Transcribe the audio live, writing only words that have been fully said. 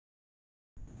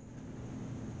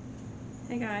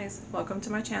Hey guys, welcome to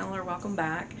my channel, or welcome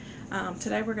back.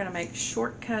 Today we're going to make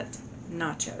shortcut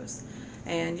nachos,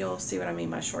 and you'll see what I mean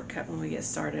by shortcut when we get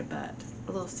started, but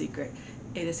a little secret,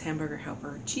 it is Hamburger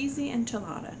Helper cheesy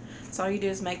enchilada. So all you do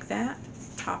is make that,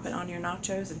 top it on your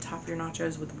nachos, and top your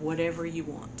nachos with whatever you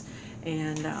want.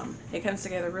 And it comes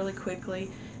together really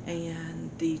quickly, and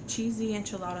the cheesy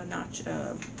enchilada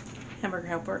Hamburger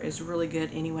Helper is really good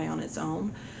anyway on its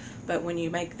own. But when you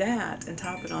make that and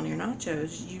top it on your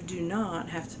nachos, you do not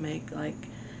have to make like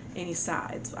any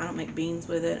sides. I don't make beans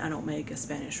with it. I don't make a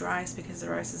Spanish rice because the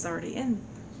rice is already in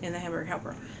the Hamburger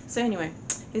Helper. So anyway,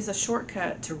 it's a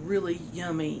shortcut to really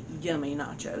yummy, yummy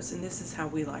nachos. And this is how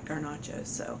we like our nachos.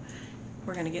 So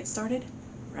we're going to get started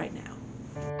right now.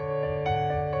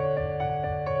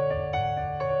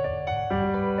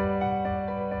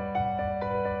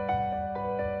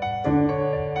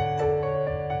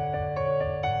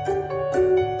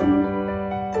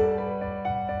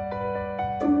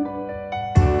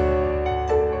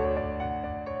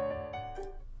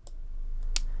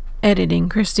 Editing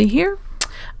Christy here.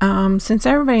 Since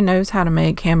everybody knows how to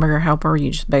make Hamburger Helper, you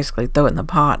just basically throw it in the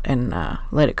pot and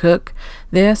let it cook.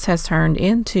 This has turned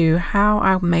into how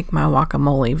I make my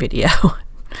guacamole video.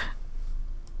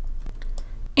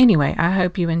 Anyway, I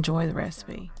hope you enjoy the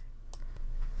recipe.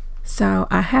 So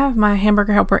I have my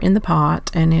Hamburger Helper in the pot,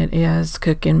 and it is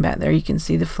cooking back there. You can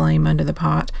see the flame under the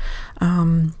pot.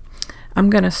 I'm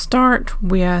going to start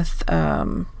with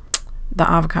the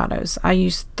avocados. I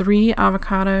used 3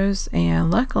 avocados,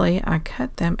 and luckily I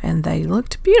cut them and they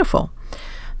looked beautiful.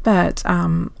 But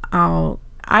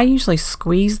I usually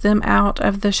squeeze them out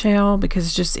of the shell because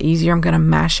it's just easier. I'm going to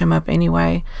mash them up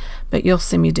anyway, but you'll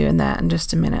see me doing that in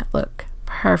just a minute. Look,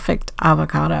 perfect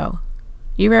avocado.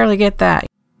 You rarely get that.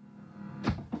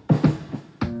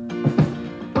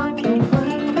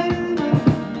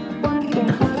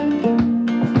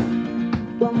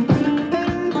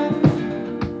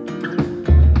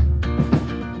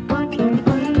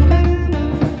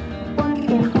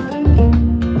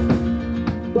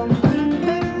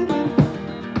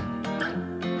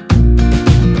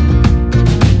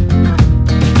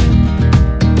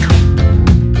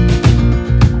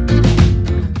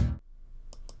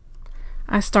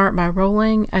 I start by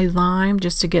rolling a lime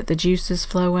just to get the juices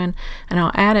flowing, and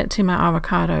I'll add it to my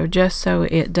avocado just so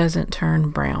it doesn't turn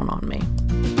brown on me.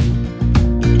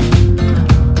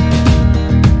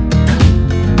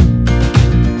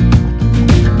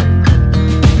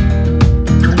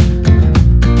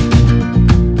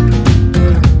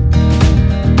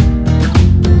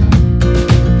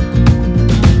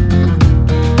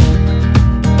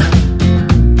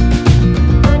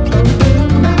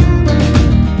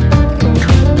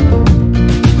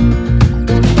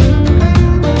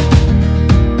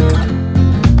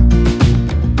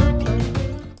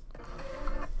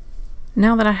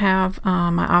 Now that I have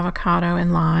my avocado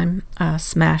and lime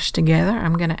smashed together,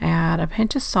 I'm going to add a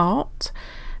pinch of salt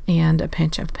and a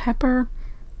pinch of pepper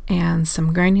and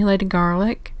some granulated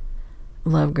garlic.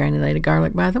 Love granulated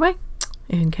garlic, by the way,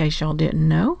 in case y'all didn't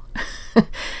know.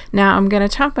 Now I'm going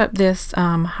to chop up this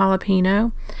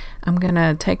jalapeno. I'm going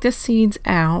to take the seeds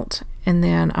out, and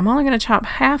then I'm only going to chop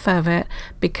half of it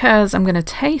because I'm going to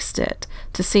taste it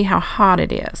to see how hot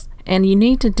it is. And you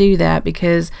need to do that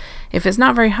because if it's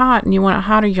not very hot and you want it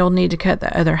hotter, you'll need to cut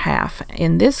the other half.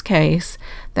 In this case,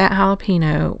 that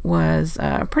jalapeno was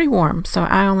pretty warm, so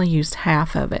I only used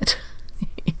half of it.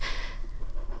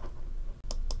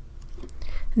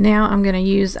 Now I'm going to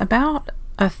use about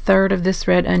 1/3 of this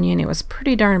red onion. It was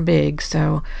pretty darn big,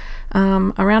 so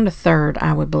around 1/3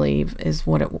 I would believe is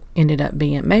what it ended up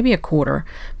being, maybe 1/4,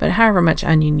 but however much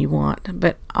onion you want.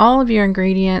 But all of your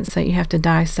ingredients that you have to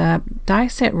dice up,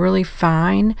 dice it really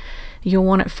fine. You'll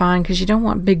want it fine because you don't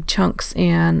want big chunks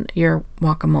in your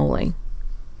guacamole.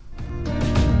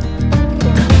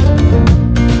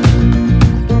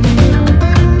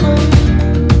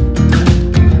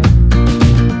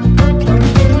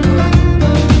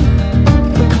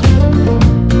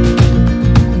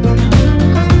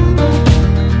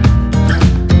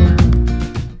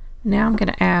 Now I'm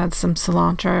going to add some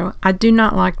cilantro. I do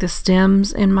not like the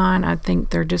stems in mine. I think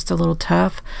they're just a little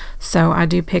tough. So I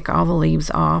do pick all the leaves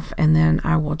off, and then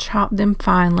I will chop them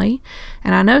finely.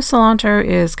 And I know cilantro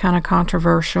is kind of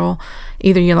controversial.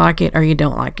 Either you like it or you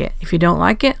don't like it. If you don't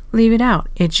like it, leave it out.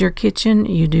 It's your kitchen.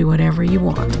 You do whatever you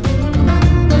want.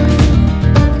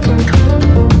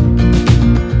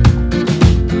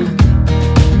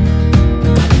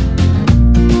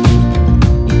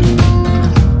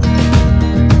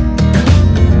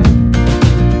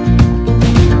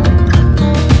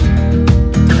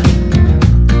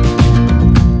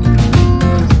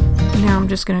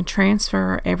 just going to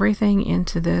transfer everything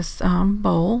into this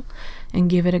bowl and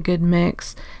give it a good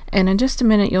mix. And in just a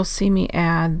minute you'll see me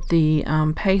add the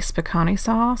paste pecani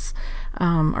sauce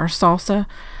or salsa.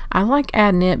 I like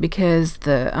adding it because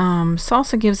the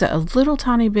salsa gives it a little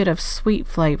tiny bit of sweet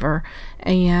flavor,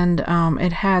 and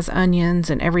it has onions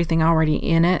and everything already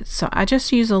in it, so I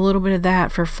just use a little bit of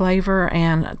that for flavor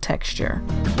and texture.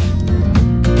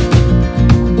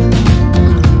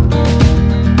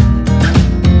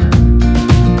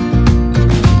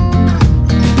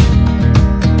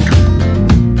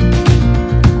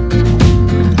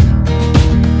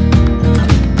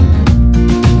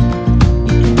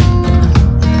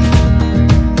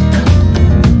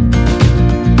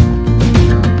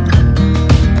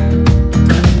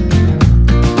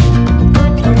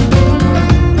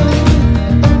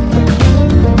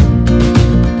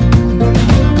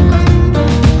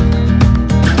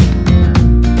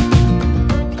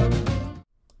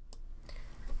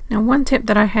 Now, one tip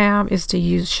that I have is to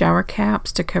use shower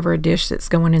caps to cover a dish that's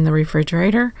going in the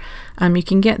refrigerator. You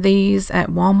can get these at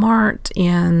Walmart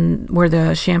in where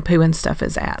the shampoo and stuff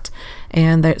is at,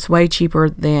 and that's way cheaper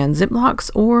than Ziplocs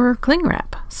or cling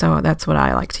wrap. So that's what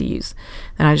I like to use.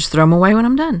 And I just throw them away when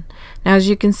I'm done. Now, as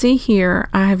you can see here,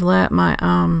 I have let my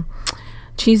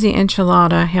cheesy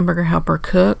enchilada hamburger helper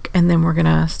cook, and then we're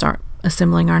gonna start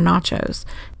assembling our nachos.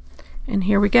 And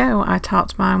here we go. I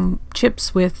topped my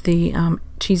chips with the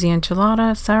cheesy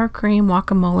enchilada, sour cream,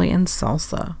 guacamole, and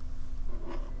salsa.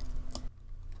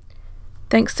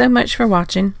 Thanks so much for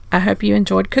watching. I hope you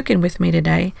enjoyed cooking with me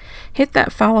today. Hit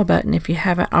that follow button if you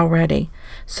haven't already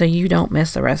so you don't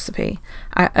miss a recipe.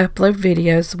 I upload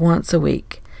videos once a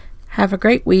week. Have a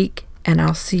great week, and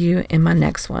I'll see you in my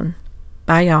next one.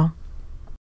 Bye, y'all.